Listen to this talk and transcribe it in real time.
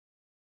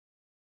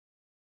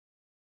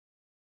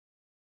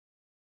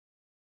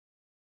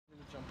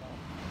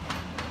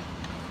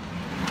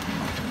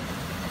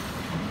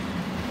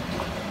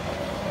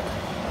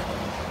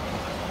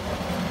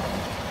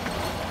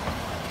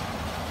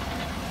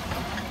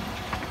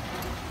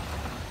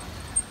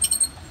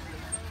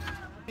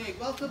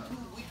welcome to,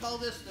 we call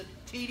this the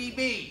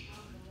TDB,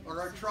 or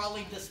our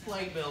trolley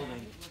display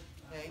building.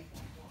 Okay?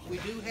 We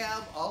do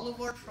have all of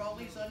our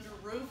trolleys under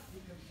roof.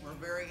 We're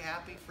very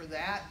happy for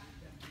that.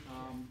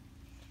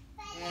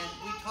 And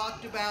we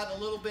talked about a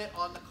little bit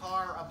on the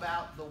car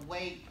about the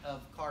weight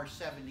of car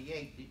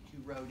 78 that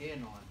you rode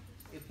in on.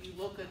 If you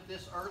look at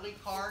this early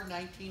car,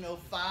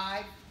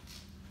 1905,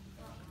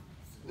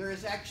 there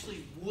is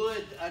actually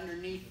wood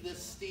underneath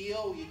this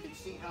steel. You can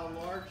see how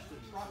large the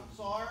trucks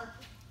are.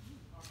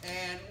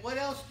 And what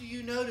else do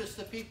you notice?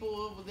 The people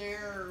over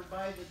there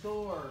by the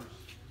doors.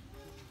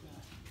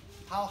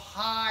 How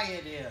high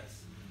it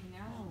is.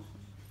 No.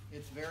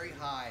 It's very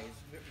high.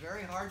 It's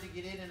very hard to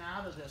get in and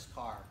out of this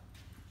car.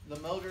 The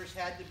motors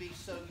had to be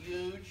so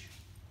huge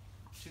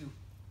to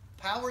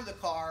power the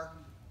car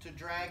to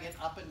drag it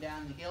up and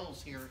down the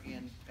hills here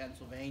in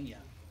Pennsylvania.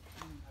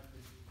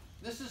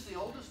 This is the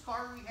oldest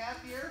car we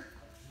have here.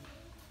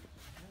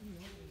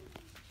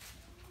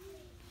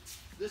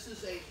 This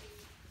is a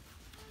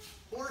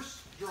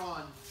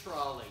horse-drawn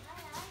trolley.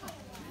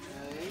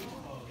 Okay.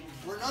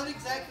 We're not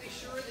exactly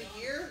sure of the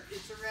year.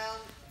 It's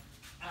around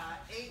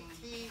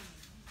 1890s,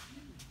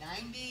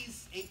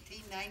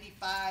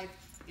 1895.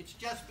 It's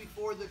just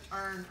before the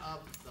turn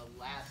of the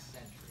last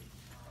century.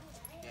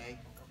 Okay,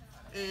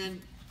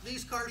 and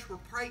these cars were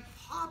quite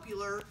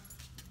popular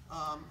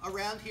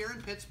around here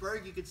in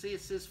Pittsburgh. You can see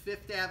it says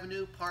Fifth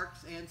Avenue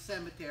Parks and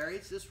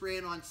Cemeteries. This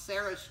ran on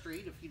Sarah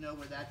Street, if you know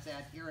where that's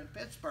at here in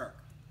Pittsburgh.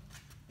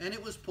 And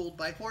it was pulled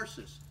by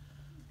horses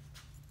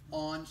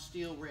on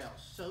steel rails.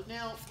 So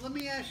now, let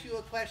me ask you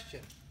a question.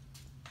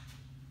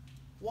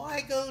 Why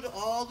go to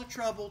all the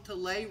trouble to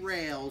lay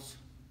rails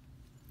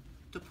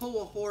to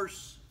pull a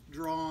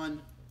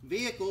horse-drawn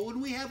vehicle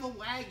when we have a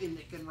wagon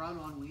that can run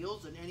on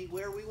wheels and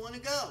anywhere we want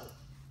to go?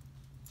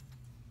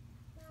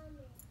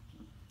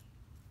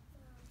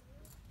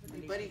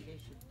 Anybody?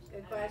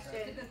 Good question.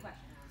 It's a good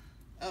question.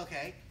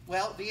 Okay.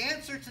 Well, the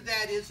answer to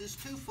that is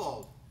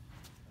twofold.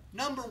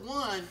 Number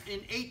one,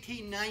 in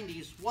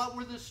 1890s, what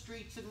were the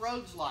streets and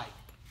roads like?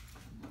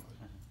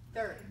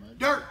 Dirt.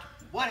 Dirt.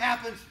 What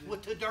happens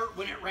with the dirt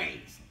when it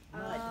rains?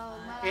 Mud.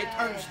 It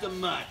turns to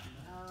mud.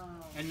 Oh.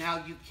 And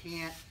now you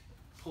can't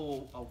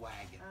pull a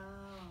wagon.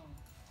 Oh.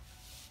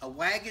 A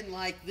wagon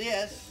like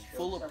this,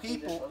 full of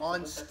people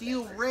on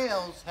steel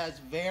rails, has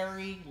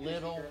very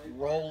little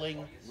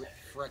rolling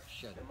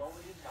friction.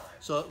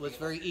 So it was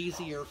very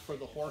easier for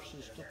the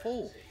horses to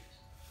pull.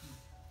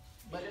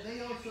 But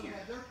they also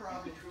had their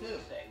problems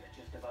too.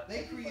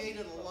 They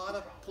created a lot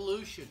of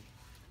pollution.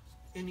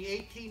 In the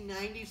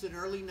 1890s and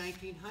early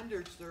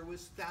 1900s, there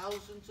was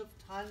thousands of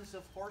tons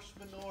of horse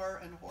manure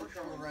and horse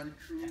urine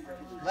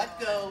let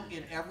go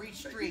in every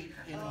street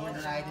in the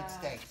United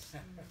States.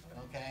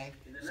 Okay?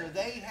 So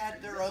they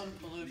had their own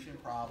pollution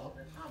problem.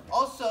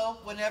 Also,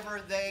 whenever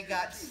they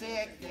got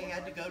sick, they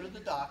had to go to the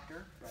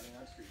doctor.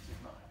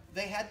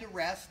 They had to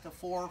rest. A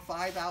 4 or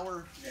 5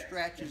 hour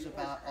stretch is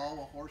about all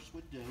a horse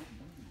would do.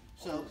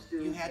 So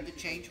you had to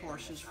change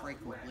horses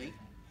frequently.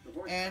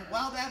 And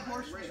while that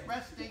horse was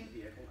resting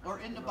or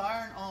in the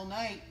barn all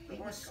night, he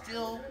was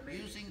still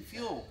using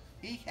fuel.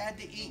 He had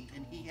to eat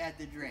and he had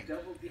to drink.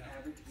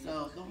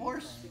 So the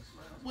horse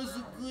was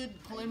a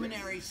good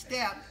preliminary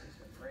step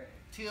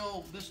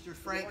till Mr.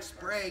 Frank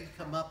Sprague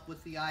come up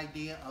with the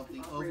idea of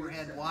the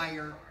overhead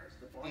wire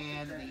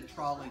and the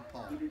trolley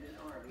pole.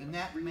 And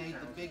that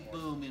made the big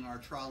boom in our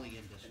trolley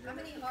industry. How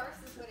many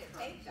horses would it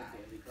take, though?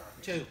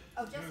 2.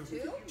 Oh, just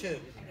 2?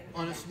 2.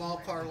 On a small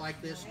car like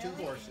this, 2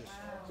 horses.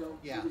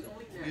 Yeah,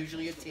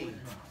 usually a team.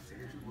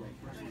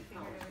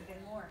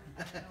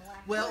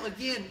 Well,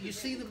 again, you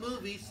see the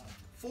movies,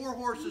 4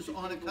 horses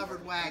on a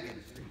covered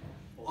wagon.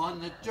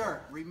 On the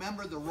dirt,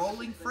 remember the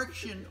rolling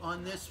friction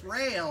on this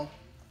rail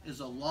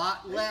is a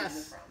lot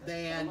less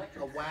than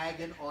a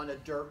wagon on a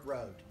dirt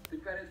road.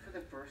 We've got it for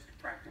the first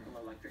practical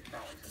electric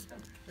trolley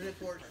system. And of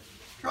course,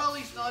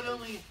 trolleys not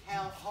only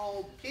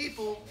hauled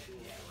people,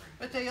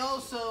 but they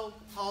also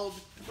hauled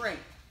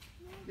freight.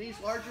 These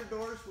larger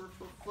doors were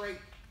for freight,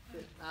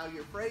 that allow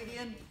your freight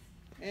in,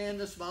 and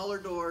the smaller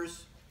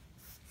doors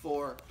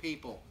for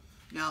people.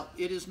 Now,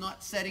 it is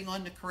not setting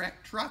on the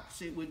correct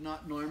trucks. It would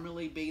not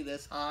normally be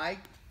this high.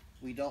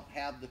 We don't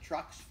have the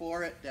trucks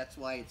for it. That's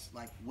why it's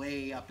like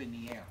way up in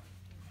the air.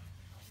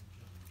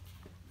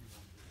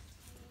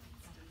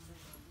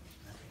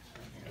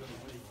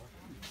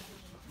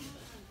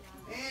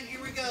 And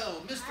here we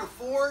go, Mr.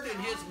 Ford and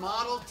his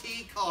Model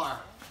T car.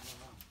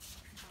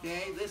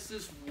 Okay, this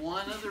is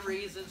one of the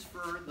reasons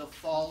for the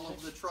fall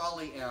of the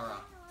trolley era.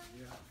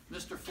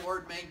 Mr.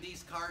 Ford made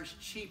these cars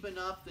cheap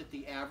enough that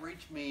the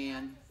average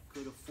man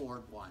could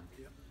afford one.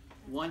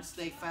 Once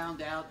they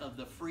found out of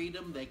the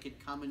freedom, they could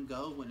come and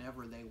go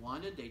whenever they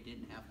wanted. They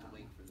didn't have to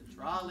wait for the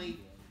trolley.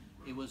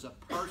 It was a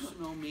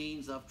personal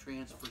means of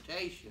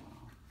transportation.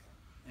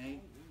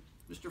 Okay?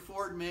 Mr.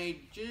 Ford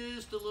made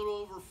just a little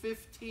over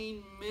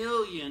 15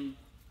 million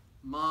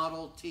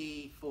Model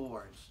T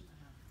Fords.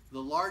 The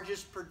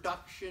largest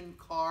production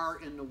car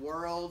in the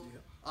world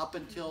up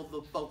until the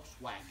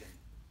Volkswagen,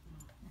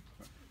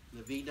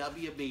 the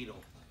VW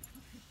Beetle.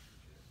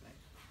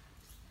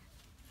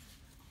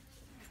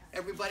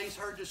 Everybody's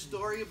heard the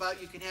story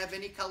about you can have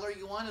any color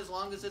you want as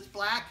long as it's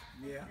black?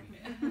 Yeah.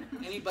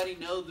 Anybody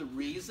know the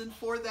reason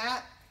for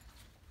that?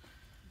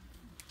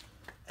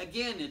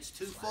 Again, it's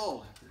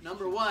twofold.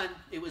 Number one,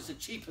 it was the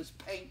cheapest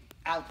paint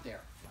out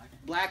there.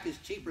 Black is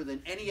cheaper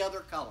than any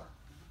other color.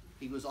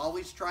 He was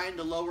always trying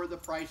to lower the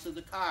price of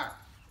the car.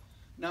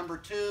 Number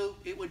two,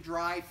 it would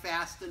dry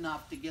fast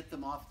enough to get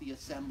them off the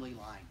assembly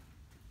line.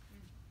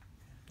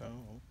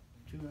 Oh.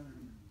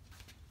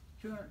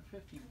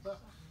 250 bucks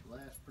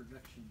last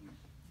production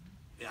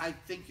year. I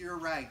think you're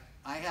right.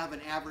 I have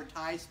an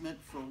advertisement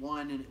for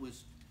one, and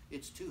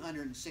it's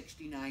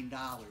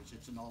 $269.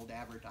 It's an old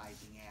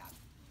advertising ad.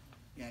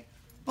 Okay,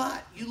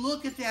 but you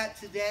look at that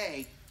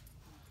today.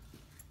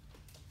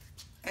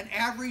 An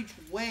average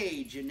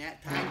wage in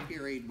that time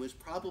period was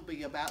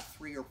probably about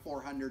 $300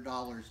 or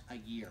 $400 a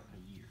year.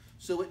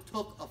 So it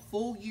took a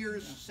full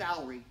year's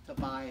salary to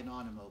buy an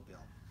automobile.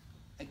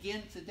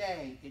 Again,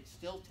 today, it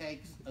still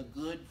takes a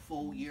good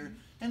full year,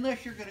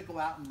 unless you're going to go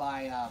out and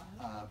buy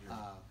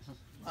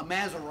a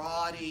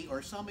Maserati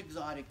or some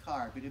exotic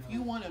car. But if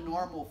you want a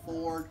normal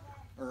Ford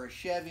or a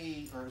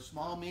Chevy or a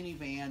small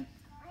minivan,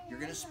 you're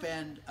going to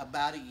spend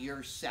about a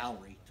year's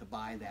salary to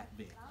buy that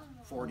big,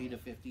 $40,000 to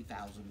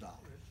 $50,000.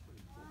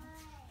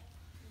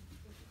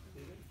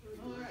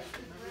 All right,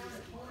 around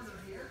the corner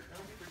here.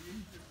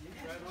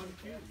 Right on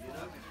cue, you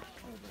know.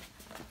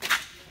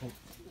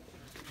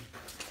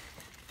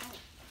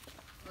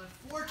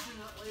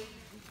 Unfortunately,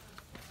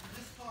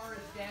 this car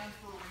is down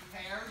for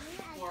repairs,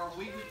 or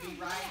we would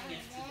be riding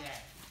it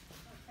today.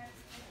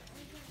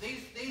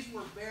 These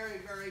were very,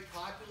 very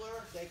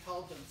popular. They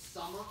called them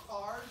summer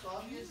cars,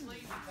 obviously,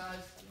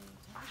 because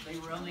they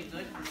were only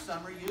good for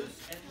summer use,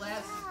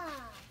 unless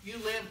you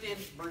lived in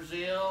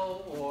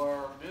Brazil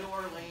or New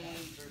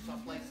Orleans or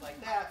someplace like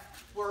that,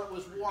 where it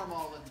was warm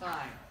all the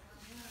time.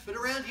 But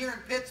around here in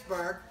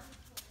Pittsburgh,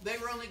 they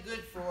were only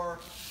good for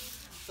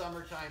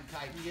summertime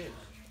type use.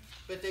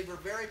 But they were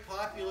very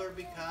popular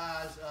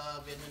because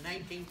of, in the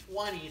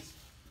 1920s,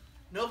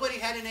 nobody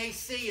had an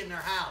AC in their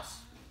house.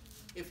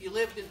 If you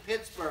lived in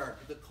Pittsburgh,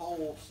 the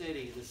coal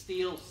city, the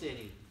steel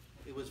city,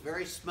 it was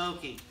very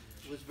smoky,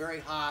 it was very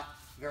hot,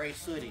 very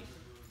sooty.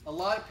 A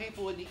lot of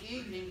people in the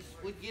evenings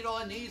would get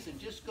on these and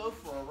just go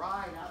for a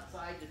ride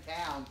outside the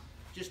town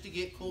just to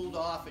get cooled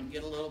off and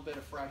get a little bit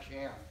of fresh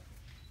air.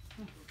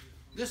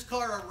 This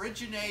car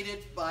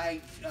originated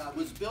by,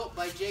 was built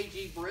by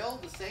J.G. Brill,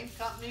 the same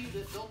company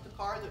that built the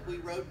car that we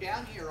rode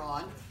down here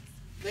on.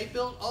 They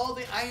built all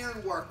the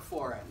iron work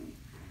for it.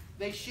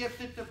 They shipped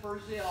it to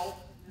Brazil,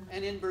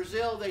 and in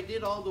Brazil they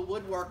did all the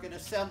woodwork and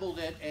assembled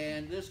it,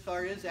 and this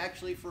car is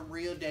actually from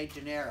Rio de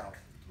Janeiro.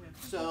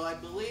 So I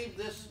believe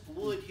this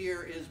wood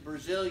here is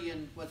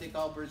Brazilian, what they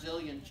call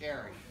Brazilian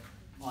cherry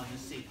on the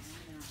seats.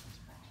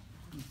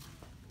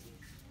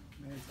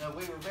 So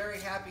we were very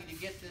happy to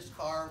get this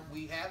car.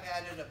 We have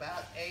had it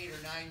about 8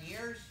 or 9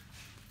 years.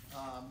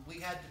 We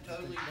had to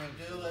totally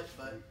redo it,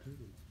 but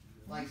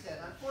like I said,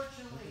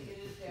 unfortunately it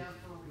is down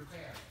for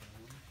repair.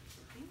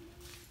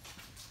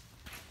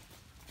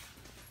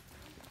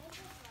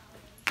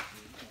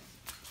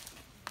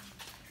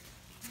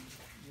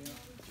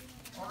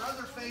 Our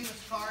other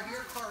famous car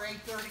here, car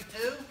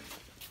 832.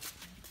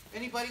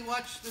 Anybody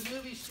watch the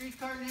movie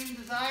Streetcar Named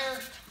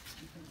Desire?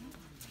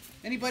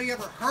 Anybody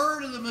ever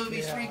heard of the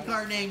movie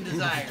Streetcar Named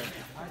Desire?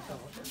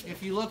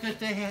 If you look at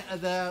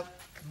the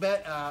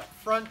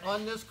front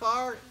on this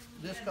car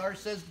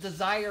says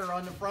Desire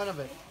on the front of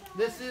it.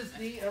 This is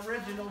the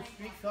original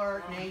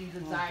Streetcar Named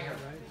Desire.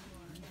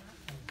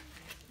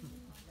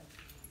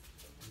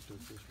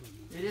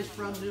 It is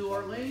from New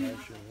Orleans.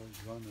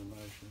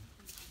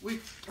 We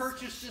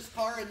purchased this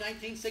car in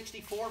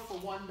 1964 for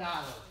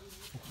 $1.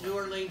 New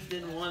Orleans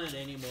didn't want it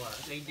anymore.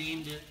 They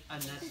deemed it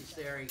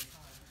unnecessary.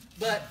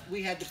 But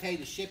we had to pay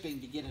the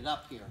shipping to get it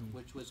up here,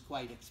 which was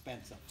quite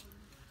expensive.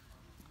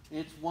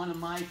 It's one of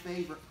my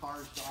favorite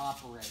cars to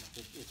operate.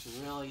 It's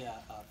really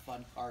a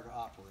fun car to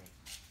operate.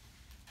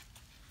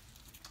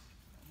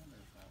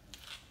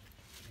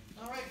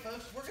 All right,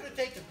 folks, we're going to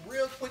take a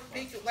real quick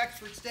peek at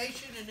Wexford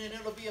Station, and then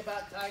it'll be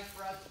about time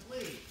for us to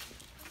leave.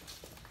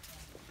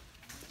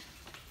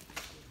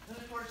 And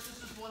of course,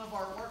 this is one of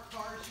our work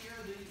cars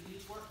here.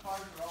 These work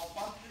cars are all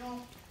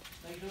functional.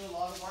 They do a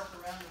lot of work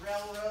around the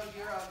railroad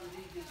here.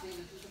 You can see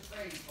this is a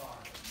train car.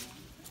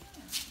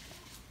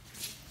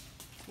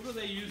 What do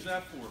they use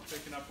that for?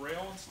 Picking up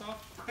rail and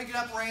stuff? Picking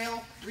up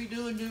rail,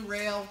 redoing new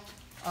rail.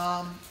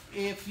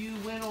 If you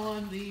went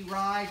on the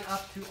ride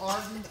up to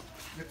Arden,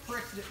 the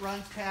creek that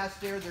runs past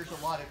there, there's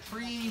a lot of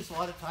trees. A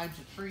lot of times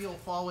a tree will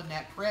fall in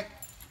that creek.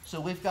 So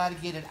we've got to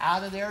get it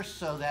out of there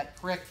so that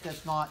creek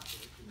does not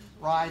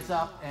rise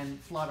up and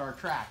flood our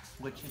tracks,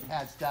 which it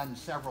has done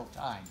several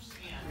times.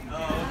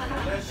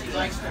 She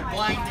likes to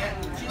wind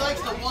that. She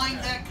likes to wind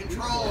that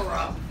controller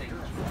up.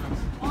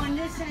 On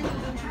this end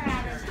of the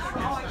track,